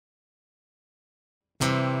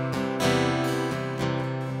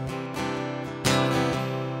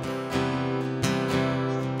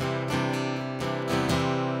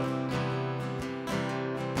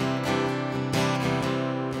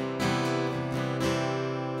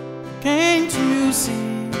to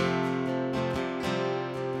see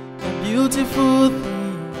the beautiful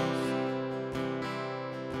things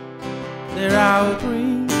that I will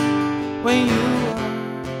bring when you are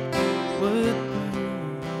with me.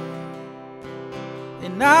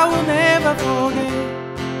 And I will never forget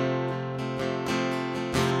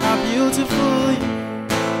how beautiful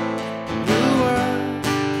you are.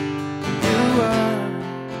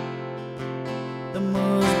 The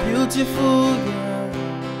most beautiful girl.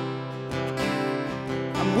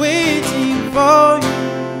 I'm waiting for you.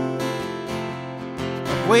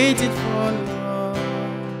 I've waited for long.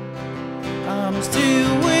 I'm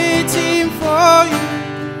still waiting for you.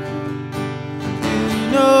 You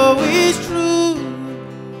know it's true.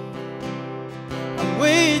 I'm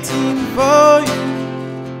waiting for you.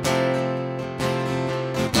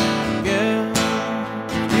 Girl,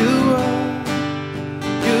 you are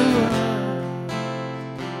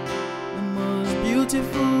the most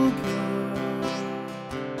beautiful girl.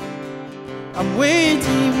 I'm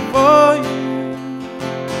waiting for you.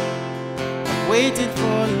 I've waited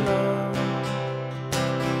for long.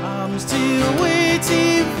 I'm still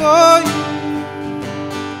waiting for you.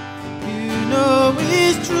 You know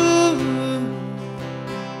it's true.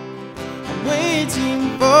 I'm waiting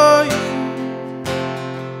for you.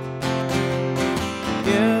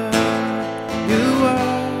 Yeah, you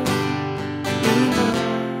are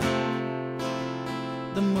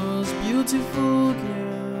the most beautiful girl.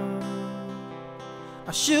 I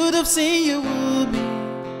should have seen you would be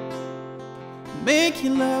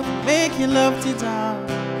making love till dawn.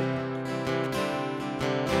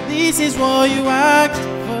 This is what you asked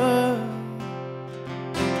for,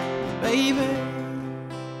 baby.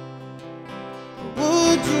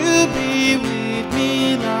 Would you be with me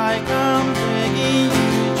like I'm begging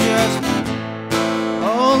you? Just me,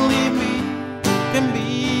 only me can be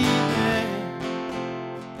there.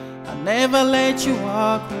 I never let you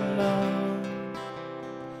walk alone.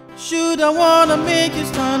 Should I wanna make you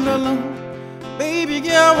stand alone? Baby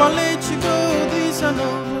girl, I'll let you go, this and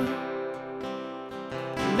over.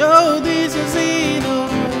 No, this is it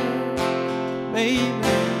over. Baby,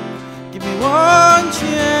 give me one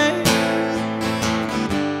chance.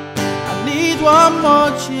 I need one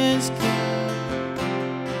more chance, girl,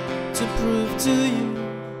 to prove to you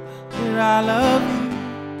that I love you,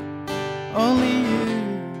 only you.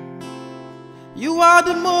 You are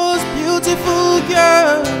the most beautiful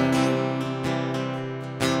girl.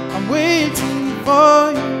 I'm waiting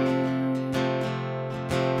for you.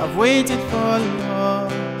 I've waited for long.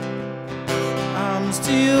 I'm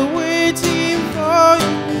still waiting for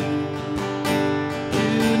you.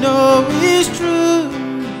 You know it's true.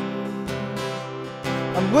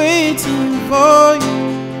 I'm waiting for you.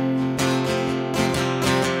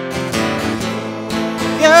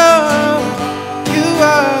 Girl, you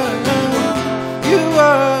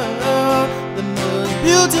are the most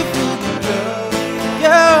beautiful girl.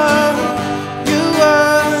 Girl, you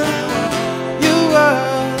are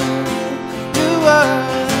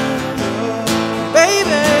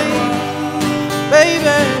baby,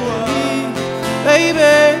 baby, baby,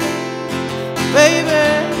 baby,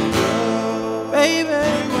 baby.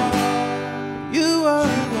 You are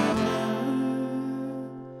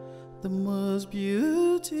the most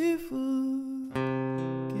beautiful.